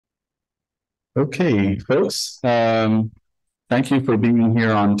Okay, folks, thank you for being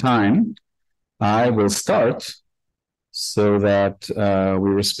here on time. I will start so that we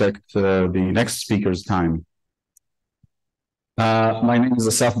respect the next speaker's time. My name is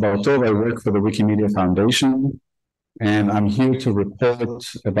Asaf Bartov. I work for the Wikimedia Foundation, and I'm here to report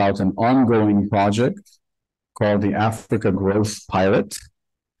about an ongoing project called the Africa Growth Pilot,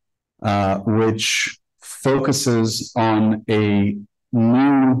 which focuses on a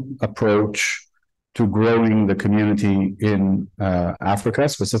new approach to growing the community in Africa,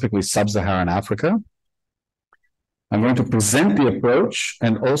 specifically sub-Saharan Africa. I'm going to present the approach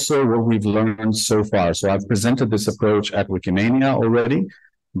and also what we've learned so far. So I've presented this approach at Wikimedia already,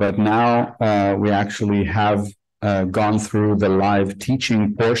 but now we actually have gone through the live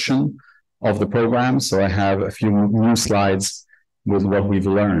teaching portion of the program. So I have a few new slides with what we've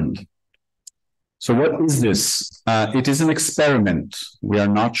learned. So what is this? It is an experiment. We are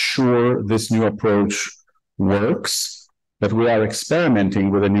not sure this new approach works, but we are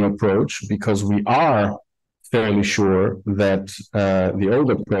experimenting with a new approach because we are fairly sure that the old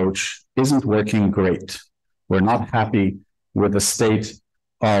approach isn't working great. We're not happy with the state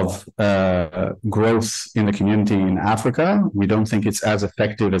of growth in the community in Africa. We don't think it's as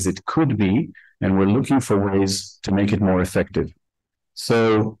effective as it could be, and we're looking for ways to make it more effective.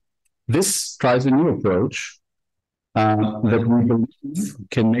 So this tries a new approach that we believe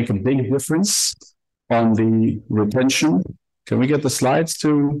can make a big difference on the retention. Can we get the slides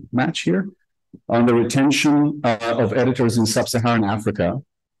to match here? On the retention of editors in sub-Saharan Africa.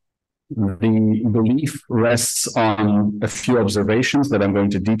 The belief rests on a few observations that I'm going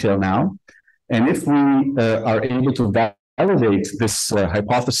to detail now. And if we are able to validate this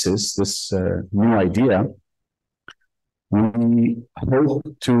hypothesis, this new idea, we hope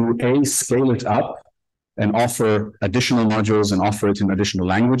to scale it up and offer additional modules and offer it in additional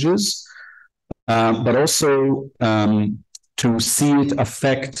languages, but also to see it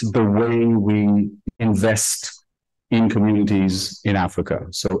affect the way we invest in communities in Africa.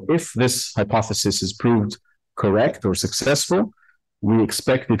 So if this hypothesis is proved correct or successful, we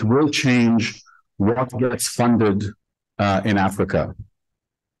expect it will change what gets funded in Africa.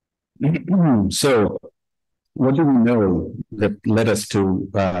 So what do we know that led us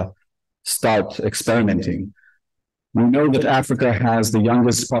to start experimenting? We know that Africa has the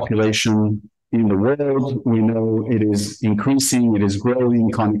youngest population in the world. We know it is increasing, it is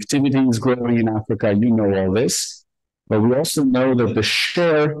growing, connectivity is growing in Africa. You know all this. But we also know that the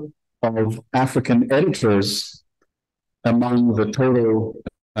share of African editors among the total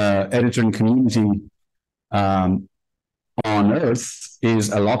editing community on Earth is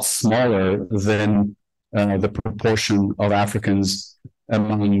a lot smaller than the proportion of Africans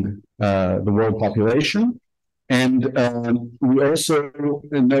among the world population. And we also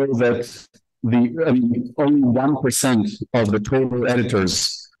know that only 1% of the total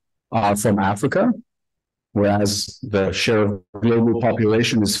editors are from Africa, whereas the share of global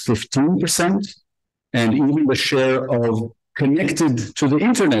population is 15%, and even the share of connected to the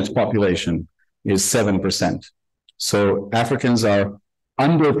internet population is 7%. So Africans are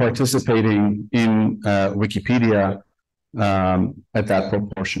under participating in Wikipedia at that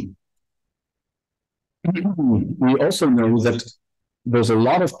proportion. We also know that there's a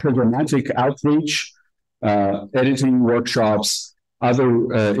lot of programmatic outreach, editing workshops, other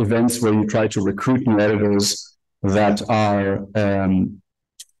events where you try to recruit new editors that are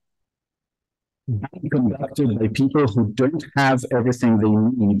conducted by people who don't have everything they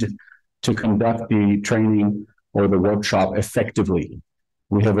need to conduct the training or the workshop effectively.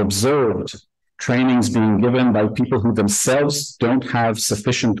 We have observed trainings being given by people who themselves don't have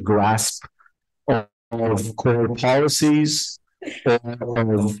sufficient grasp of core policies or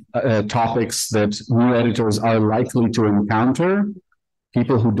of topics that new editors are likely to encounter,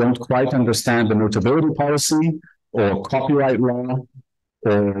 people who don't quite understand the notability policy or copyright law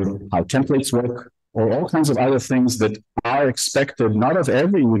or how templates work, or all kinds of other things that are expected, not of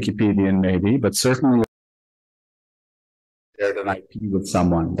every Wikipedian maybe, but certainly shared an IP with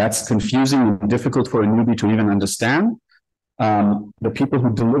someone. That's confusing and difficult for a newbie to even understand. The people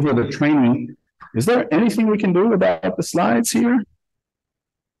who deliver the training, is there anything we can do about the slides here?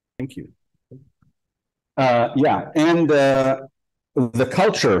 Thank you. Yeah, and the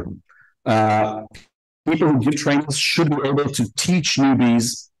culture. People who give trainings should be able to teach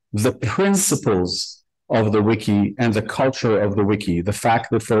newbies the principles of the wiki and the culture of the wiki. The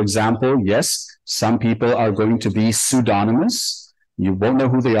fact that, for example, yes, some people are going to be pseudonymous. You won't know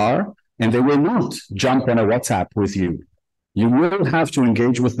who they are, and they will not jump on a WhatsApp with you. You will have to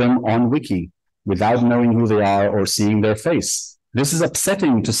engage with them on Wiki without knowing who they are or seeing their face. This is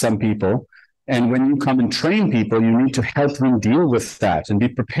upsetting to some people, And when you come and train people, you need to help them deal with that and be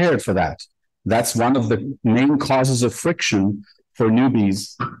prepared for that. That's one of the main causes of friction for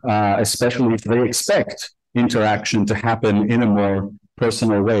newbies, especially if they expect interaction to happen in a more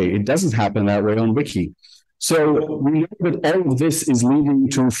personal way. It doesn't happen that way on Wiki. So we know that all of this is leading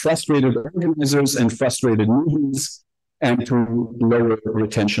to frustrated organizers and frustrated newbies and to lower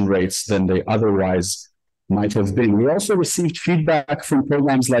retention rates than they otherwise might have been. We also received feedback from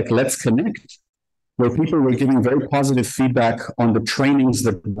programs like Let's Connect, where people were giving very positive feedback on the trainings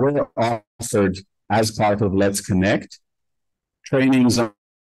that were offered as part of Let's Connect. Trainings on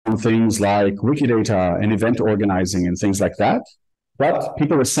things like Wikidata and event organizing and things like that. But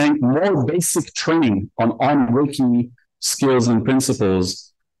people are saying more basic training on Wiki skills and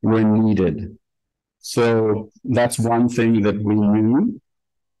principles were needed. So that's one thing that we knew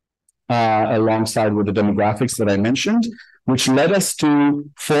alongside with the demographics that I mentioned, which led us to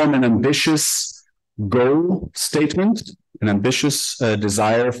form an ambitious goal statement, an ambitious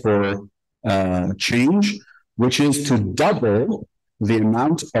desire for change, which is to double the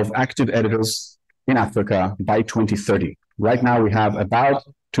amount of active editors in Africa by 2030. Right now, we have about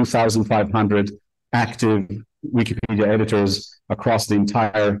 2,500 active Wikipedia editors across the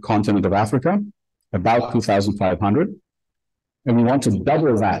entire continent of Africa, about 2,500. And we want to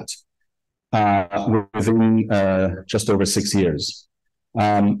double that within just over 6 years.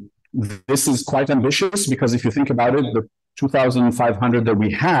 This is quite ambitious because if you think about it, the 2,500 that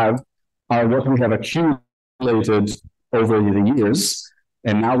we have are what we have accumulated over the years.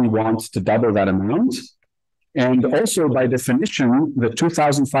 And now we want to double that amount. And also, by definition, the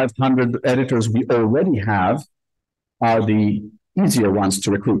 2,500 editors we already have are the easier ones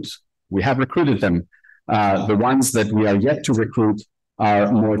to recruit. We have recruited them. The ones that we are yet to recruit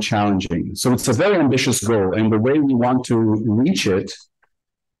are more challenging. So it's a very ambitious goal. And the way we want to reach it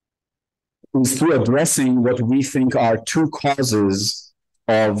is through addressing what we think are two causes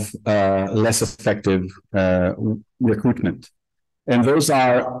of less effective recruitment. And those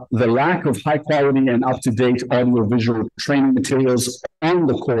are the lack of high quality and up-to-date audiovisual training materials and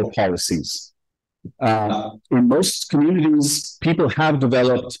the core policies. In most communities, people have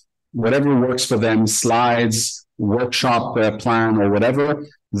developed whatever works for them, slides, workshop plan, or whatever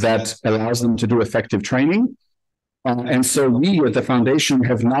that allows them to do effective training. And so we at the foundation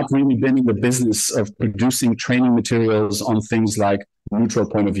have not really been in the business of producing training materials on things like neutral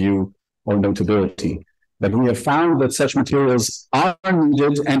point of view or notability. But we have found that such materials are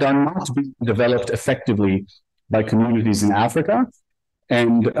needed and are not being developed effectively by communities in Africa.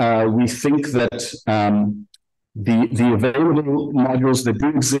 And we think that the available modules that do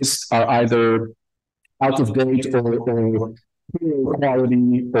exist are either out of date or poor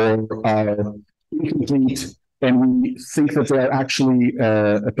quality or incomplete. And we think that they're actually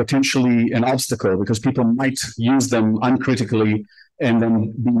potentially an obstacle because people might use them uncritically and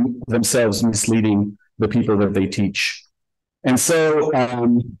then be themselves misleading the people that they teach. And so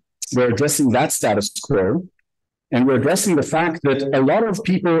we're addressing that status quo. And we're addressing the fact that a lot of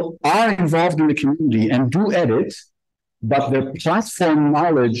people are involved in the community and do edit, but their platform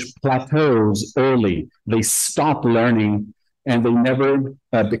knowledge plateaus early. They stop learning and they never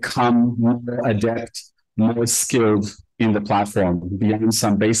become more adept, more skilled in the platform beyond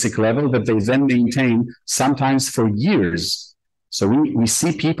some basic level that they then maintain sometimes for years. So we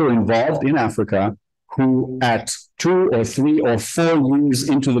see people involved in Africa who at 2 or 3 or 4 years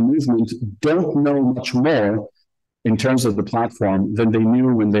into the movement don't know much more in terms of the platform than they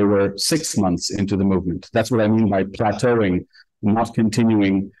knew when they were 6 months into the movement. That's what I mean by plateauing, not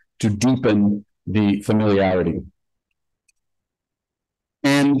continuing to deepen the familiarity.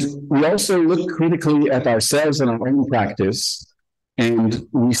 And we also look critically at ourselves and our own practice, and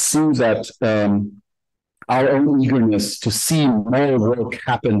we see that our own eagerness to see more work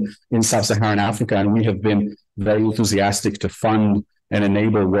happen in sub-Saharan Africa, and we have been very enthusiastic to fund and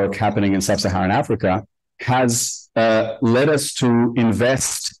enable work happening in sub-Saharan Africa, has led us to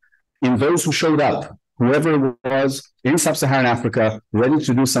invest in those who showed up. Whoever was in sub-Saharan Africa, ready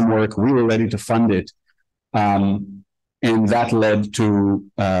to do some work, we were ready to fund it. And that led to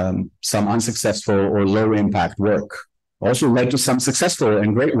some unsuccessful or low impact work. Also led to some successful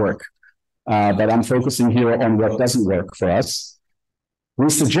and great work. But I'm focusing here on what doesn't work for us. We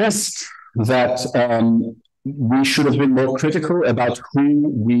suggest that we should have been more critical about who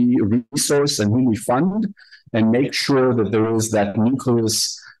we resource and who we fund, and make sure that there is that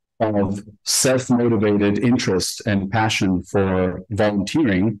nucleus of self-motivated interest and passion for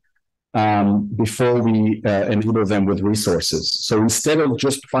volunteering before we enable them with resources. So instead of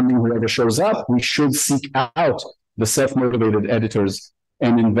just funding whoever shows up, we should seek out the self-motivated editors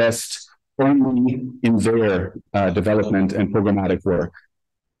and invest only in their development and programmatic work.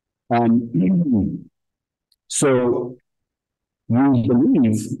 So we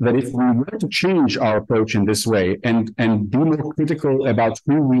believe that if we were to change our approach in this way and be more critical about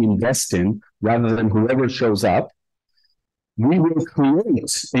who we invest in rather than whoever shows up, we will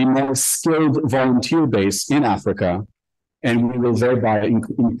create a more skilled volunteer base in Africa, and we will thereby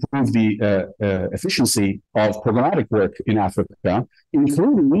improve the efficiency of programmatic work in Africa,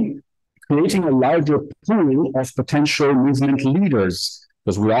 including creating a larger pool of potential movement leaders,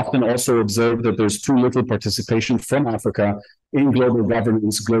 because we often also observe that there's too little participation from Africa in global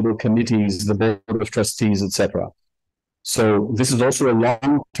governance, global committees, the board of trustees, etc. So this is also a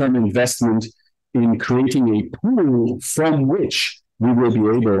long-term investment in creating a pool from which we will be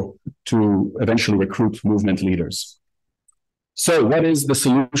able to eventually recruit movement leaders. So what is the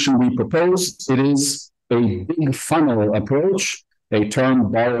solution we propose? It is a big funnel approach, a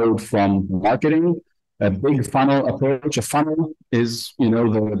term borrowed from marketing. A big funnel approach. A funnel is,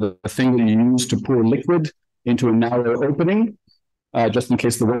 the thing that you use to pour liquid into a narrow opening, just in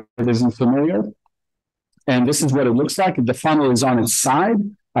case the word isn't familiar. And this is what it looks like. The funnel is on its side.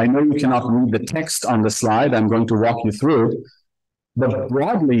 I know you cannot read the text on the slide. I'm going to walk you through it. But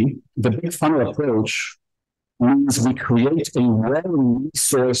broadly, the big funnel approach means we create a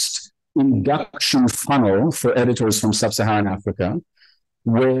well-resourced induction funnel for editors from sub-Saharan Africa,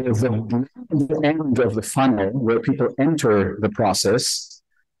 where the end of the funnel, where people enter the process,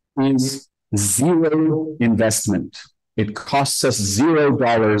 is zero investment. It costs us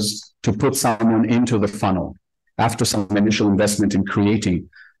 $0 to put someone into the funnel after some initial investment in creating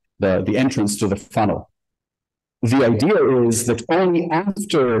the entrance to the funnel. The idea is that only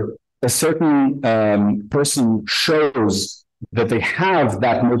after a certain person shows that they have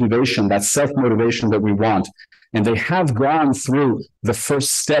that motivation, that self-motivation that we want, and they have gone through the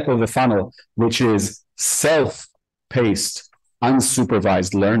first step of the funnel, which is self-paced,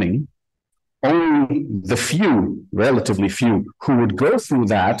 unsupervised learning, only the few, relatively few, who would go through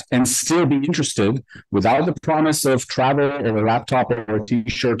that and still be interested without the promise of travel or a laptop or a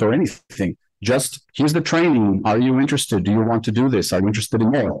t-shirt or anything. Just, here's the training. Are you interested? Do you want to do this? Are you interested in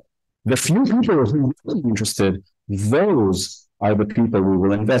more? The few people who are really interested, those are the people we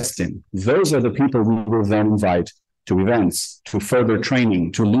will invest in. Those are the people we will then invite to events, to further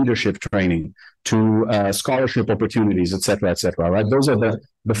training, to leadership training, to scholarship opportunities, et cetera, right? Those are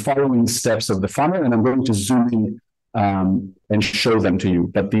the following steps of the funnel, and I'm going to zoom in and show them to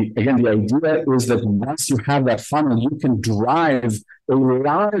you. But again, the idea is that once you have that funnel, you can drive a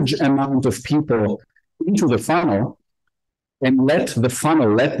large amount of people into the funnel and let the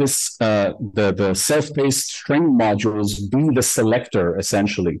funnel, let this the self-paced training modules be the selector,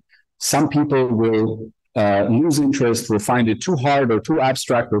 essentially. Some people will lose interest, will find it too hard or too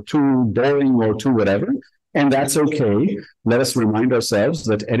abstract or too boring or too whatever, and that's okay. Let us remind ourselves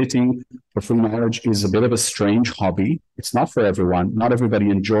that editing for free knowledge is a bit of a strange hobby. It's not for everyone. Not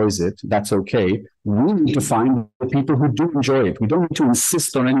everybody enjoys it. That's okay. We need to find the people who do enjoy it. We don't need to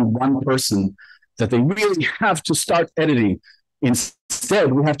insist on any one person that they really have to start editing.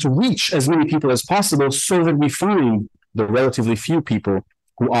 Instead, we have to reach as many people as possible so that we find the relatively few people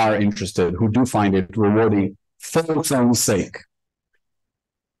who are interested, who do find it rewarding for its own sake.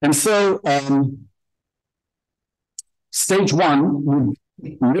 And so, stage one would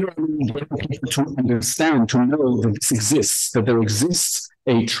literally get people to understand, to know that this exists, that there exists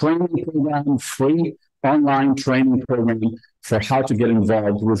a training program, free online training program for how to get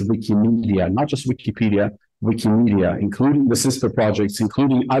involved with Wikimedia, not just Wikipedia, Wikimedia, including the sister projects,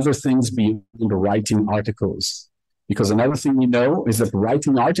 including other things beyond writing articles. Because another thing we know is that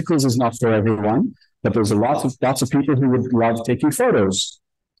writing articles is not for everyone, but there's lots of people who would love taking photos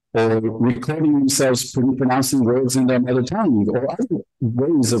or recording themselves pronouncing words in their mother tongue, or other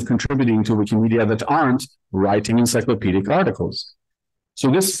ways of contributing to Wikimedia that aren't writing encyclopedic articles.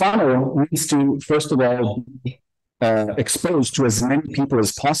 So this funnel needs to, first of all, exposed to as many people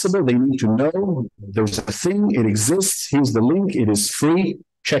as possible. They need to know there's a thing, it exists, here's the link, it is free,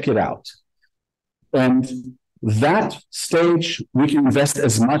 check it out. And that stage, we can invest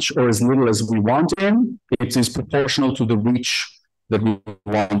as much or as little as we want in. It is proportional to the reach that we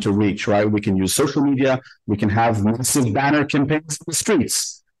want to reach, right? We can use social media, we can have massive banner campaigns in the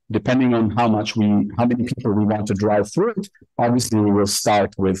streets, depending on how many people we want to drive through it. Obviously, we will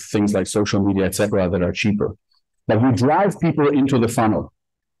start with things like social media, et cetera, that are cheaper. But we drive people into the funnel.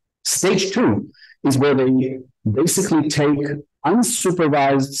 Stage two is where they basically take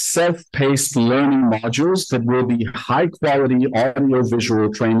unsupervised, self-paced learning modules that will be high-quality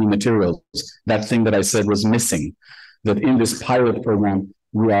audio-visual training materials. That thing that I said was missing, that in this pilot program,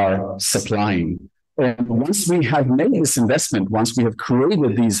 we are supplying. And once we have made this investment, once we have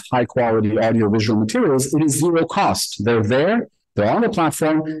created these high quality audiovisual materials, it is zero cost. They're there, they're on the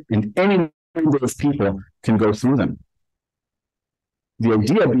platform, and any number of people can go through them. The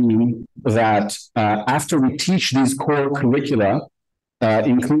idea being that after we teach these core curricula,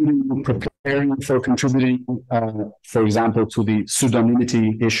 including preparing for contributing, for example, to the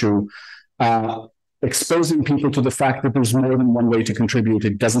pseudonymity issue, exposing people to the fact that there's more than one way to contribute.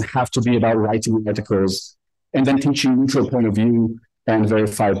 It doesn't have to be about writing articles, and then teaching neutral point of view and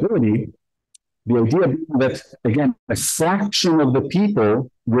verifiability. The idea being that, again, a fraction of the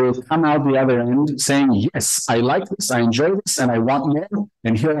people will come out the other end saying, yes, I like this, I enjoy this, and I want more,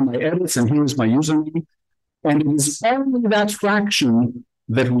 and here are my edits, and here's my username. And it is only that fraction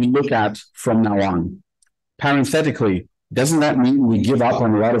that we look at from now on. Parenthetically, doesn't that mean we give up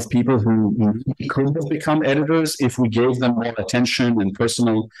on a lot of people who could have become editors if we gave them more attention and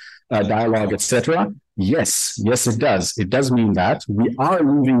personal dialogue, etc.? Yes, it does. It does mean that we are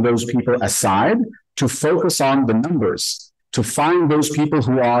leaving those people aside to focus on the numbers, to find those people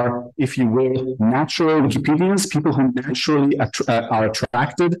who are, if you will, natural Wikipedians, people who naturally are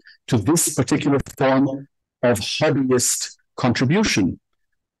attracted to this particular form of hobbyist contribution.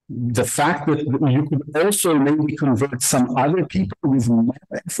 The fact that you could also maybe convert some other people with more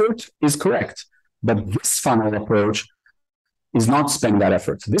effort is correct. But this funnel approach is not spending that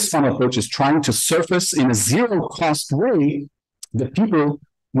effort. This funnel approach is trying to surface in a zero-cost way the people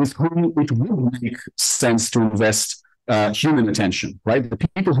with whom it would make sense to invest human attention, right? The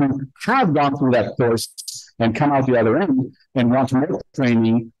people who have gone through that course and come out the other end and want more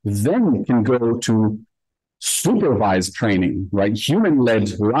training, then can go to supervised training, right?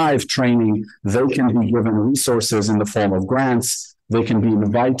 Human-led live training. They can be given resources in the form of grants. They can be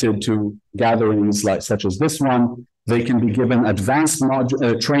invited to gatherings such as this one. They can be given advanced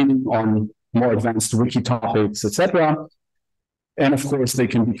training on more advanced wiki topics, etc. And of course, they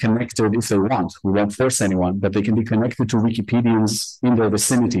can be connected if they want. We won't force anyone, but they can be connected to Wikipedians in their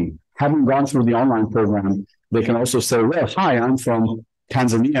vicinity. Having gone through the online program, they can also say, well, hi, I'm from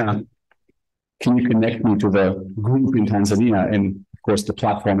Tanzania. Can you connect me to the group in Tanzania? And of course, the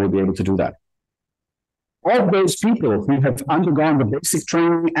platform will be able to do that. Of those people who have undergone the basic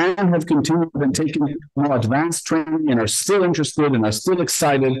training and have continued and taken more advanced training and are still interested and are still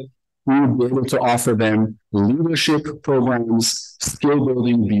excited, we will be able to offer them leadership programs, skill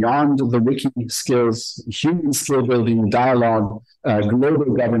building beyond the wiki skills, human skill building, dialogue,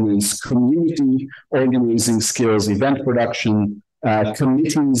 global governance, community organizing skills, event production,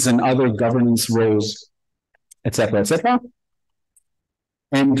 committees and other governance roles, etc., etc.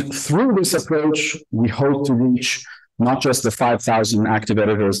 And through this approach, we hope to reach not just the 5,000 active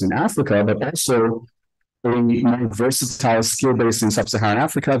editors in Africa, but also a more versatile skill base in sub-Saharan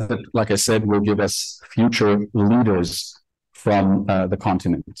Africa that, like I said, will give us future leaders from the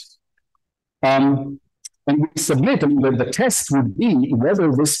continent. And we submit, the test would be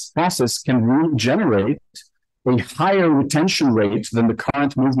whether this process can really generate a higher retention rate than the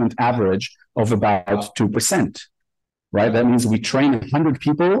current movement average of about 2%, right? That means we train 100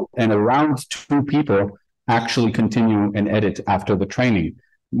 people and around 2 people actually continue and edit after the training.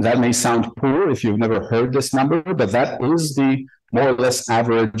 That may sound poor if you've never heard this number, but that is the more or less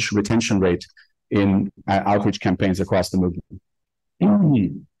average retention rate in outreach campaigns across the movement.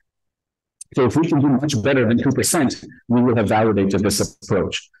 So if we can do much better than 2%, we will have validated this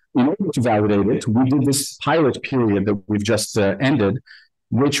approach. In order to validate it, we did this pilot period that we've just ended,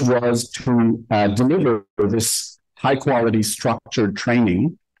 which was to deliver this high-quality structured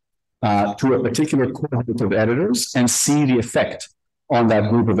training to a particular cohort of editors and see the effect on that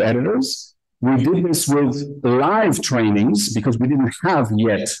group of editors. We did this with live trainings because we didn't have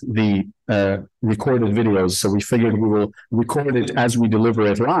yet the recorded videos, so we figured we will record it as we deliver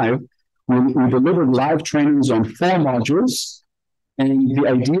it live. We delivered live trainings on 4 modules. And the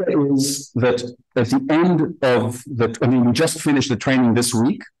idea is that at the end of we just finished the training this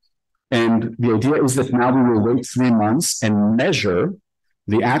week. And the idea is that now we will wait 3 months and measure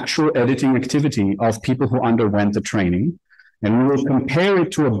the actual editing activity of people who underwent the training. And we will compare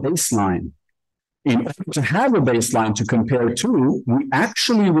it to a baseline. In order to have a baseline to compare to, we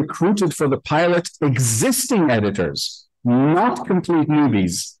actually recruited for the pilot existing editors, not complete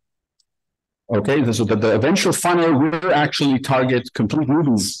newbies. Okay, so the eventual funnel will actually target complete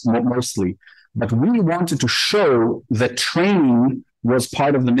newbies mostly, but we wanted to show that training was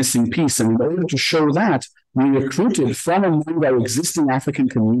part of the missing piece. And in order to show that, we recruited from among our existing African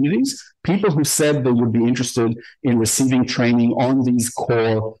communities, people who said they would be interested in receiving training on these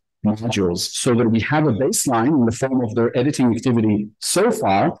core modules so that we have a baseline in the form of their editing activity so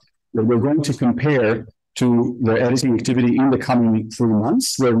far that we're going to compare to their editing activity in the coming 3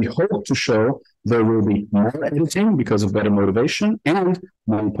 months, where we hope to show there will be more editing because of better motivation and,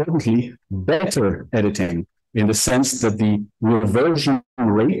 more importantly, better editing in the sense that the reversion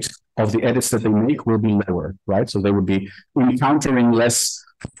rate of the edits that they make will be lower, right? So they would be encountering less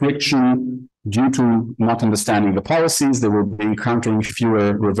friction due to not understanding the policies. They will be encountering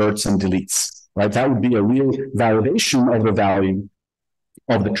fewer reverts and deletes, right? That would be a real validation of the value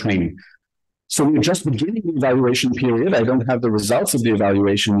of the training. So we're just beginning the evaluation period. I don't have the results of the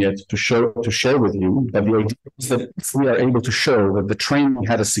evaluation yet to share with you, but the idea is that if we are able to show that the training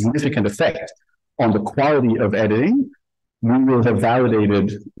had a significant effect on the quality of editing, we will have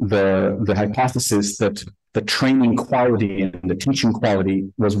validated the hypothesis that the training quality and the teaching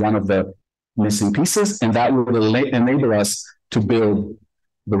quality was one of the missing pieces, and that will enable us to build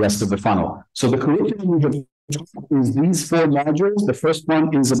the rest of the funnel. So the curriculum we have is these 4 modules. The first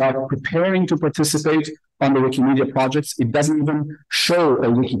one is about preparing to participate on the Wikimedia projects. It doesn't even show a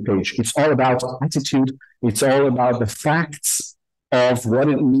wiki page. It's all about attitude. It's all about the facts of what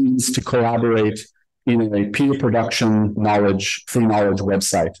it means to collaborate in a peer production knowledge, free knowledge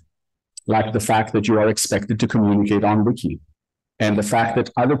website, like the fact that you are expected to communicate on Wiki, and the fact that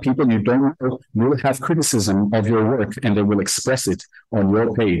other people you don't know will have criticism of your work and they will express it on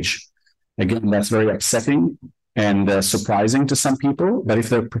your page. Again, that's very upsetting and surprising to some people, but if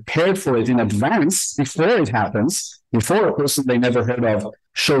they're prepared for it in advance, before it happens, before a person they never heard of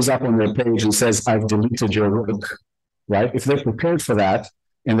shows up on their page and says, I've deleted your work, right? If they're prepared for that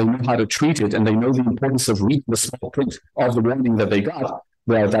and they know how to treat it and they know the importance of reading the small print of the warning that they got,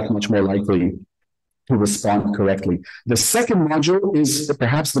 they are that much more likely to respond correctly. The second module is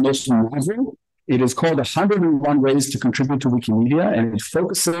perhaps the most novel. It is called 101 Ways to Contribute to Wikimedia, and it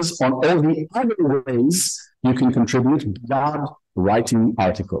focuses on all the other ways you can contribute beyond writing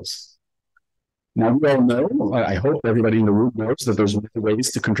articles. Now, we all know, I hope everybody in the room knows that there's many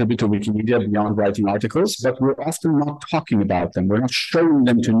ways to contribute to Wikimedia beyond writing articles, but we're often not talking about them. We're not showing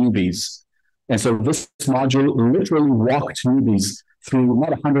them to newbies. And so this module literally walked newbies through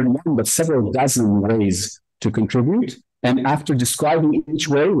not 101, but several dozen ways to contribute. And after describing each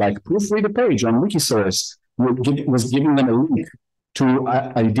way, like proofread a page on Wikisource, was giving them a link to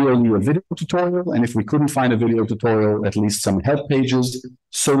ideally a video tutorial. And if we couldn't find a video tutorial, at least some help pages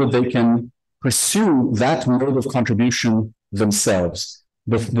so that they can pursue that mode of contribution themselves.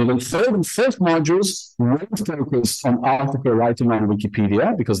 The third and fourth modules weren't focused on article writing on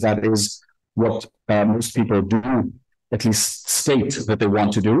Wikipedia, because that is what most people do, at least state that they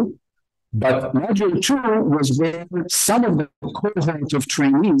want to do. But module 2 was where some of the cohort of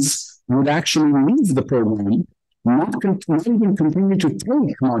trainees would actually leave the program, not even continue to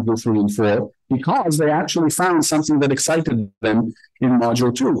take module 3 and 4, because they actually found something that excited them in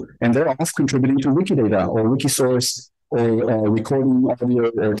module 2. And they're off contributing to Wikidata or Wikisource or recording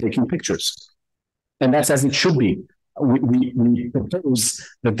audio or taking pictures. And that's as it should be. We propose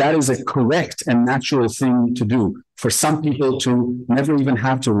that is a correct and natural thing to do for some people to never even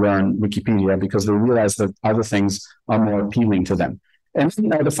have to learn Wikipedia because they realize that other things are more appealing to them. And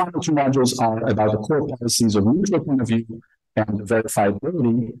the final 2 modules are about the core policies of neutral point of view and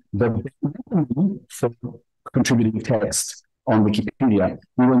verifiability, the for contributing text on Wikipedia.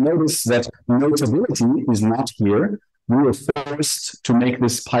 You will notice that notability is not here. We were forced to make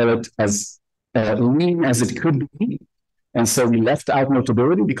this pilot as lean as it could be. And so we left out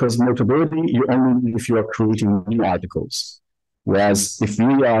notability because notability you only need if you are creating new articles. Whereas if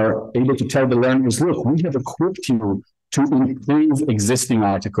we are able to tell the learners, look, we have equipped you to improve existing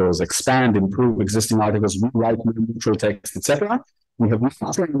articles, expand, improve existing articles, rewrite neutral text, etc. We have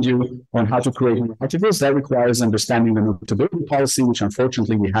not trained you on how to create new articles. That requires understanding the notability policy, which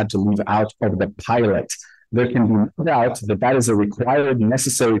unfortunately we had to leave out of the pilot. There can be no doubt that that is a required,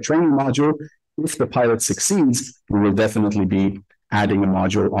 necessary training module. If the pilot succeeds, we will definitely be adding a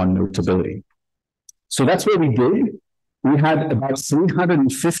module on notability. So that's what we did. We had about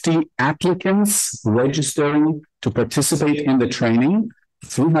 350 applicants registering to participate in the training,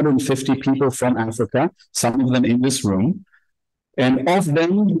 350 people from Africa, some of them in this room. And of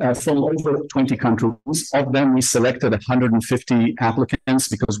them, from over 20 countries, of them we selected 150 applicants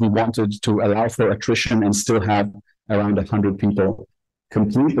because we wanted to allow for attrition and still have around 100 people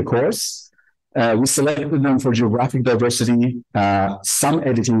complete the course. We selected them for geographic diversity, some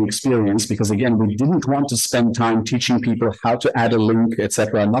editing experience, because again, we didn't want to spend time teaching people how to add a link,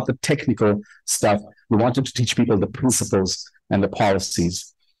 etc., not the technical stuff. We wanted to teach people the principles and the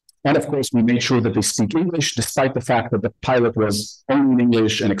policies. And of course, we made sure that they speak English, despite the fact that the pilot was only in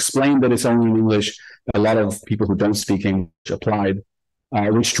English and explained that it's only in English. A lot of people who don't speak English applied,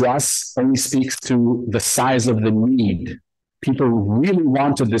 which to us only speaks to the size of the need. People really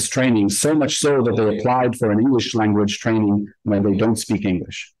wanted this training, so much so that they applied for an English language training when they don't speak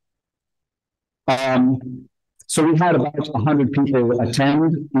English. So we had about 100 people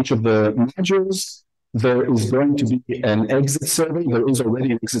attend each of the modules. There is going to be an exit survey. There is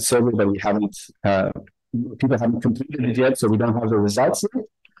already an exit survey, but we haven't, people haven't completed it yet, so we don't have the results yet.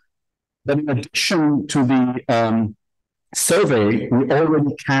 But in addition to the survey, we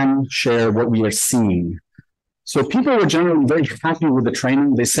already can share what we are seeing. So people were generally very happy with the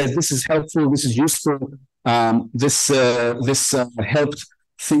training. They said, this is helpful, this is useful, this helped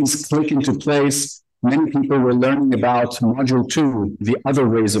things click into place. Many people were learning about Module 2, the other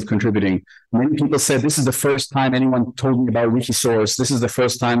ways of contributing. Many people said, this is the first time anyone told me about Wikisource. This is the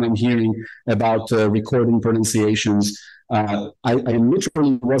first time I'm hearing about recording pronunciations. I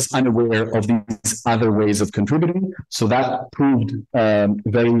literally was unaware of these other ways of contributing. So that proved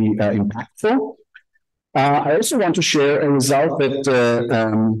very impactful. I also want to share a result that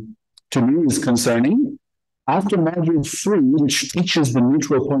to me is concerning. After Module 3, which teaches the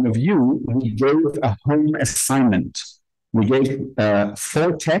neutral point of view, we gave a home assignment. We gave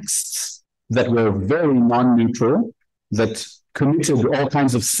 4 texts that were very non-neutral, that committed all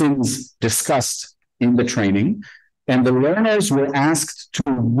kinds of sins discussed in the training. And the learners were asked to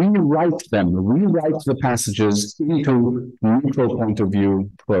rewrite the passages into neutral point of view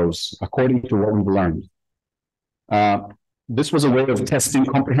prose, according to what we've learned. This was a way of testing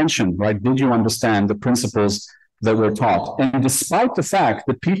comprehension, right? Did you understand the principles that were taught? And despite the fact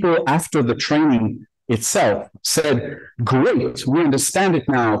that people after the training itself said, great, we understand it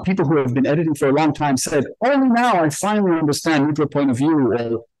now. People who have been editing for a long time said, only now I finally understand neutral point of view,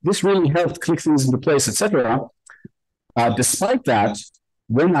 or this really helped click things into place, etc. Despite that,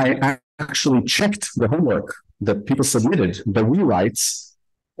 when I actually checked the homework that people submitted, the rewrites,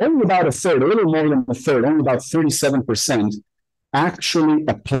 only about a third, a little more than a third, only about 37% actually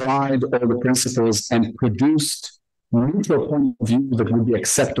applied all the principles and produced neutral point of view that would be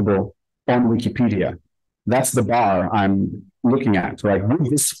acceptable on Wikipedia. That's the bar I'm looking at, right?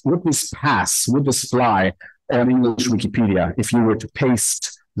 Would this pass, would this fly on English Wikipedia if you were to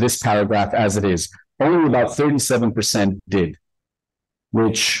paste this paragraph as it is? Only about 37% did,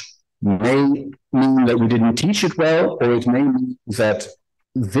 which may mean that we didn't teach it well, or it may mean that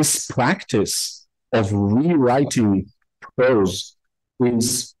this practice of rewriting prose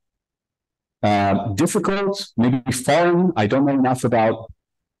is difficult, maybe foreign. I don't know enough about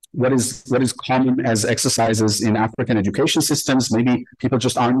what is common as exercises in African education systems. Maybe people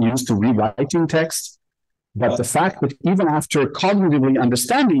just aren't used to rewriting text. But the fact that even after cognitively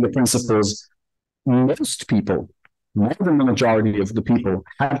understanding the principles, most people, more than the majority of the people,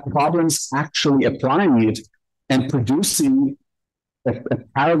 had problems actually applying it and producing a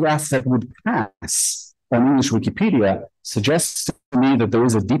paragraph that would pass on English Wikipedia suggests to me that there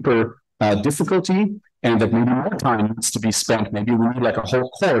is a deeper difficulty, and that maybe more time needs to be spent. Maybe we need like a whole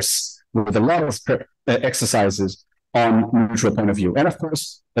course with a lot of exercises on neutral point of view. And of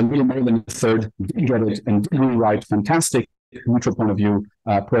course, a little more than a third did get it and did rewrite fantastic neutral point of view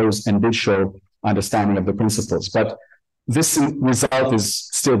prose and did show understanding of the principles. But this result is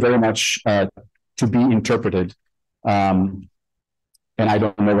still very much to be interpreted. And I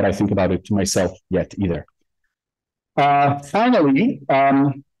don't know what I think about it to myself yet either. Finally,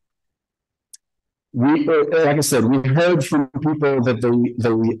 like I said, we heard from people that they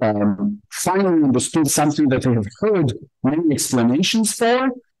finally understood something that they have heard many explanations for,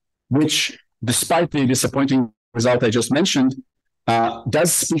 which, despite the disappointing result I just mentioned,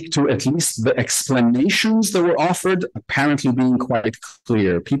 does speak to at least the explanations that were offered apparently being quite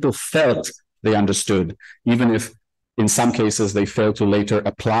clear. People felt they understood, even if in some cases they failed to later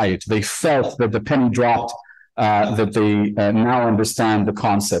apply it. They felt that the penny dropped, that they now understand the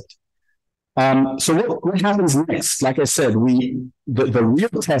concept. So what happens next? Like I said, the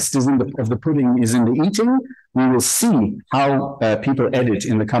real test is of the pudding is in the eating. We will see how people edit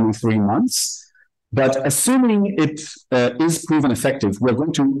in the coming 3 months. But assuming it is proven effective, we're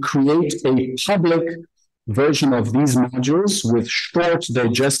going to create a public version of these modules with short,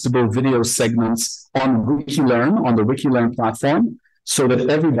 digestible video segments on WikiLearn, on the WikiLearn platform, so that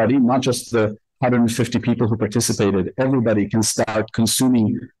everybody, not just the 150 people who participated, everybody can start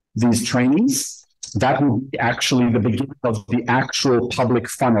consuming these trainings. That will be actually the beginning of the actual public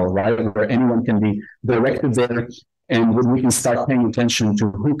funnel, right? Where anyone can be directed there, and we can start paying attention to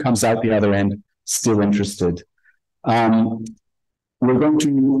who comes out the other end still interested. we're going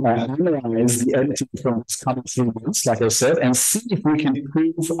to analyze the editing from this coming 3 months, like I said, and see if we can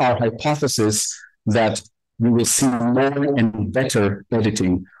prove our hypothesis that we will see more and better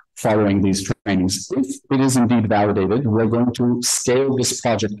editing following these trainings. If it is indeed validated, we're going to scale this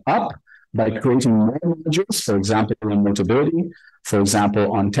project up by creating more modules, for example, on notability, for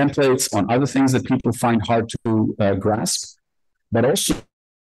example, on templates, on other things that people find hard to grasp, but also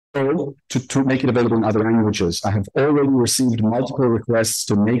to make it available in other languages. I have already received multiple requests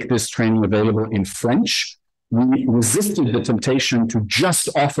to make this training available in French. We resisted the temptation to just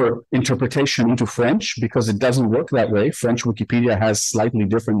offer interpretation into French because it doesn't work that way. French Wikipedia has slightly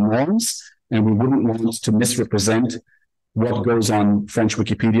different norms, and we wouldn't want to misrepresent what goes on French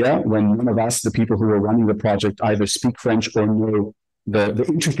Wikipedia when none of us, the people who are running the project, either speak French or know the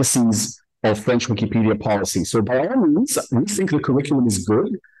intricacies of French Wikipedia policy. So by all means, we think the curriculum is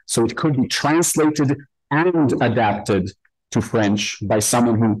good, so it could be translated and adapted to French by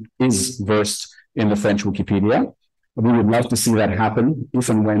someone who is versed in the French Wikipedia. We would love to see that happen if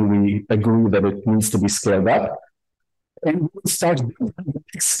and when we agree that it needs to be scaled up. And we'll start the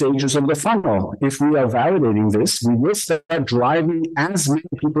next stages of the funnel. If we are validating this, we will start driving as many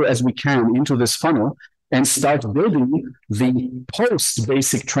people as we can into this funnel and start building the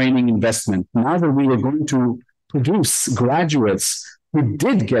post-basic training investment. Now that we are going to produce graduates who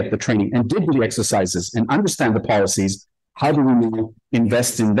did get the training and did the exercises and understand the policies, how do we now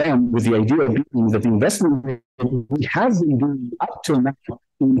invest in them with the idea being that the investment we have been doing up till now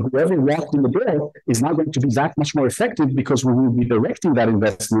in whoever walked in the door is now going to be that much more effective because we will be directing that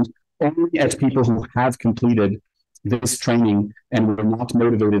investment only at people who have completed this training and were not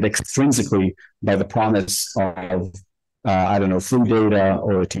motivated extrinsically by the promise of, I don't know, free data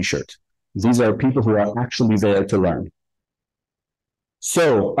or a t-shirt. These are people who are actually there to learn.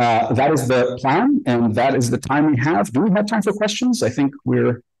 So that is the plan, and that is the time we have. Do we have time for questions? I think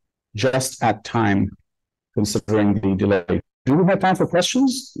we're just at time, considering the delay. Do we have time for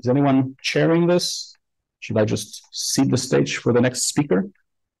questions? Is anyone sharing this? Should I just cede the stage for the next speaker?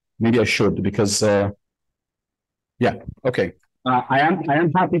 Maybe I should, because yeah, okay. I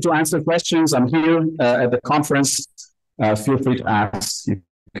am happy to answer questions. I'm here at the conference. Feel free to ask. You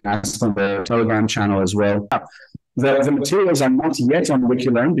can ask on the Telegram channel as well. The materials are not yet on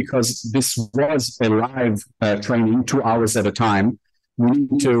WikiLearn because this was a live training, 2 hours at a time. We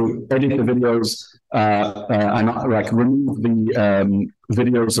need to edit the videos and like remove the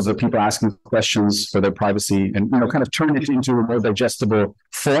videos of the people asking questions for their privacy and kind of turn it into a more digestible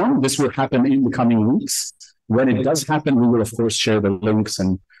form. This will happen in the coming weeks. When it does happen, we will of course share the links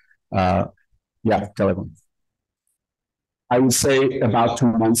and yeah, tell everyone. I would say about 2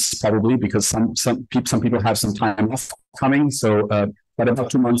 months probably, because some people have some time off coming. So, but about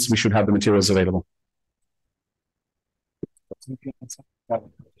 2 months we should have the materials available.